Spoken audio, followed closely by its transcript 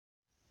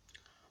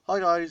Hi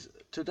guys,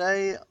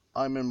 today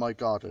I'm in my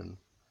garden.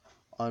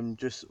 I'm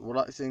just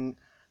relaxing.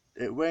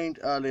 It rained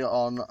earlier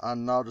on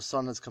and now the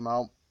sun has come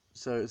out,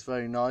 so it's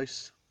very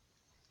nice.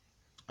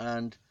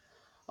 And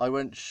I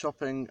went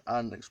shopping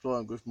and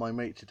exploring with my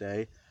mate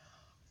today.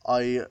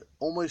 I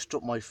almost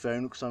dropped my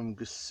phone because I'm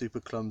just super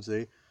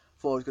clumsy.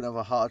 Thought I was going to have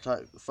a heart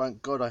attack.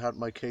 Thank God I had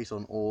my case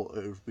on, or it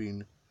would have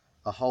been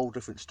a whole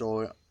different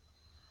story.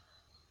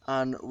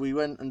 And we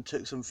went and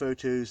took some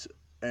photos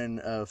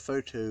in a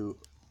phone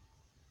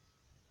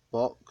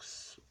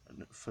box,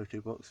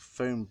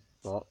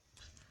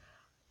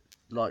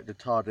 like the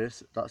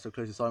TARDIS. That's the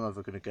closest I'm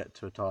ever going to get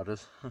to a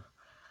TARDIS.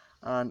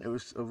 And it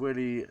was a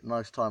really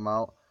nice time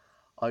out.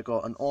 I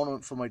got an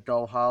ornament for my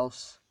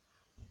dollhouse,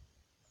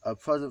 a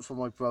present for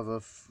my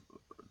brother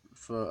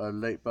for a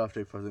late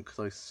birthday present because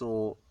I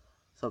saw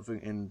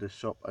something in the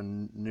shop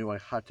and knew I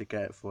had to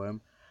get it for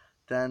him.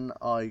 Then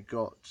I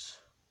got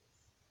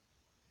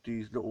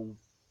these little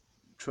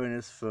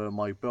trainers for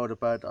my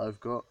Build-A-Bear I've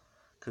got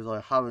because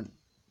I haven't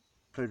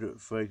played it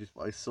for ages,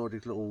 but I saw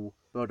these little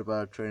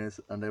Build-A-Bear trainers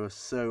and they were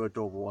so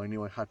adorable. I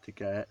knew I had to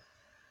get it.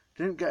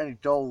 Didn't get any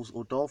dolls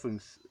or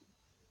dolphins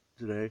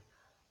today,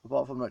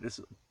 apart from like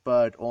this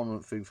bird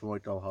ornament thing for my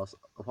dollhouse.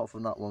 Apart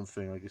from that one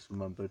thing, I just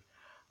remembered,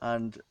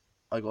 and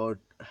I got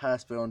a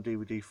Hairspray on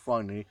DVD.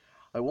 Finally,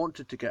 I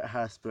wanted to get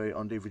Hairspray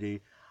on DVD,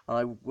 and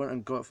I went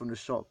and got it from the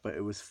shop, but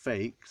it was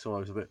fake, so I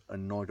was a bit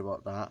annoyed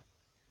about that.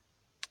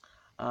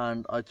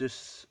 And I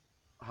just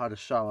had a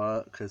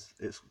shower because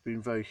it's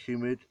been very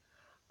humid,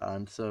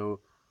 and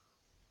so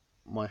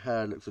my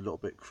hair looks a little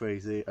bit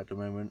crazy at the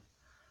moment.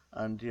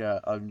 And yeah,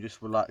 I'm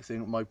just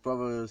relaxing. My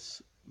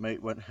brother's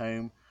mate went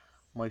home.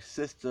 My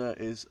sister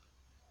is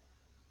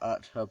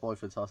at her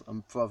boyfriend's house,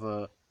 and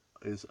brother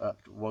is at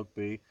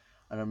rugby,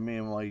 and then me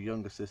and my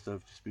younger sister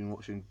have just been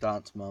watching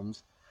Dance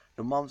Mums.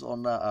 The mums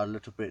on that are a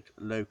little bit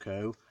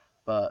loco,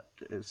 but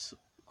it's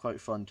quite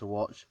fun to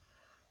watch.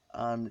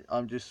 And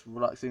I'm just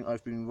relaxing.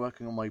 I've been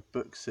working on my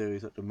book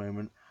series at the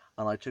moment,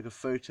 and I took a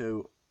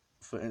photo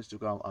for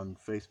Instagram and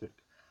Facebook.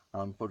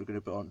 And I'm probably going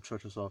to put it on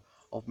Twitter as well,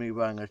 of me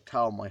wearing a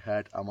towel on my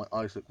head, and my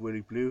eyes look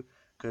really blue.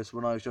 Because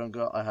when I was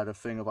younger, I had a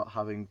thing about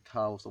having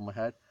towels on my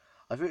head.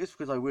 I think it's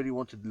because I really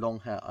wanted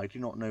long hair. I do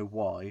not know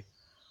why,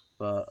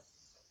 but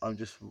I'm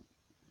just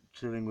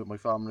chilling with my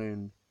family,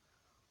 and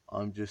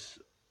I'm just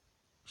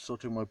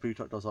sorting my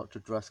boot dolls out to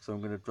dress because I'm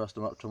going to dress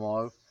them up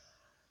tomorrow.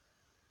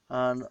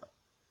 And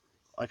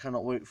I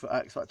cannot wait for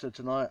X Factor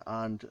tonight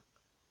and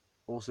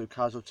also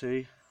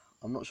Casualty.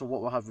 I'm not sure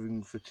what we're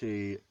having for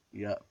tea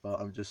yet, but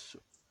I'm just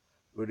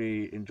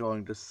really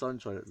enjoying the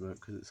sunshine at the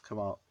moment because it's come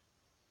out.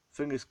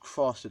 Fingers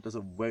crossed it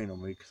doesn't rain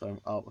on me because I'm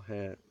out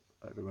here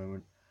at the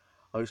moment.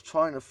 I was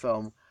trying to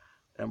film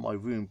in my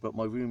room, but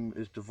my room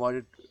is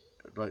divided,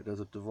 like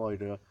there's a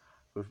divider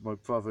with my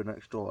brother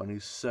next door, and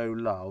he's so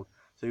loud,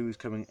 so he was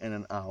coming in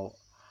and out.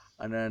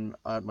 And then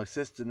I had my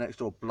sister next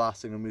door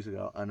blasting the music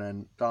out, and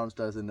then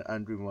downstairs in the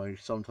end room where I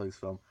sometimes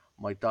film,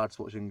 my dad's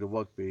watching the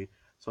rugby,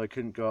 so I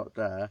couldn't go out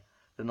there.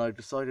 Then I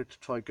decided to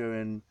try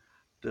going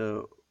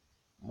to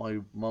my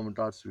mum and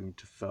dad's room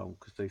to film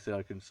because they say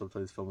I can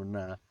sometimes film in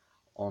there.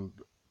 On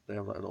they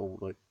have like a little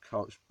like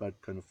couch bed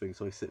kind of thing,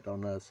 so I sit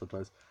down there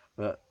sometimes.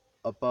 But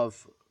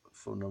above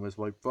from them is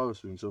my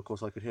brother's room, so of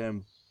course I could hear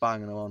him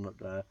banging on up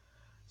there.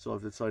 So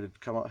I've decided to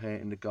come out here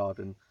in the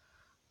garden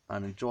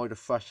and enjoy the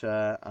fresh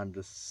air, and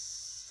the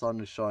sun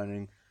is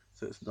shining,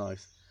 so it's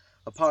nice.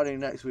 Apparently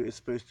next week is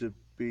supposed to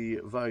be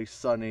very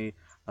sunny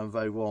and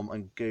very warm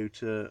and go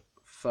to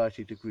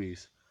 30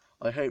 degrees.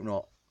 I hope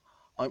not.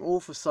 I'm all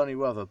for sunny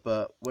weather,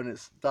 but when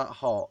it's that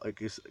hot, it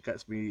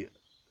gets me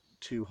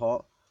too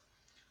hot.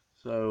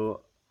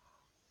 So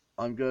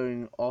I'm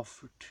going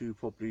off to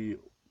probably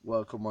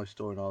work on my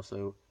story now,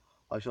 so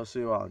I shall see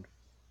you around.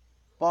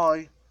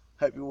 Bye.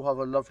 Hope you all have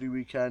a lovely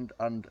weekend,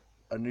 and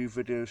a new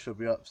video shall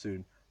be up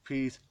soon.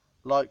 Please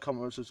like,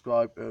 comment, and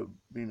subscribe. It would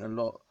mean a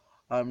lot.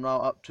 I'm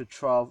now up to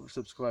 12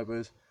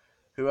 subscribers.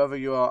 Whoever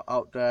you are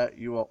out there,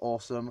 you are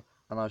awesome,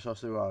 and I shall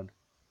see you around.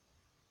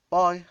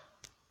 Bye.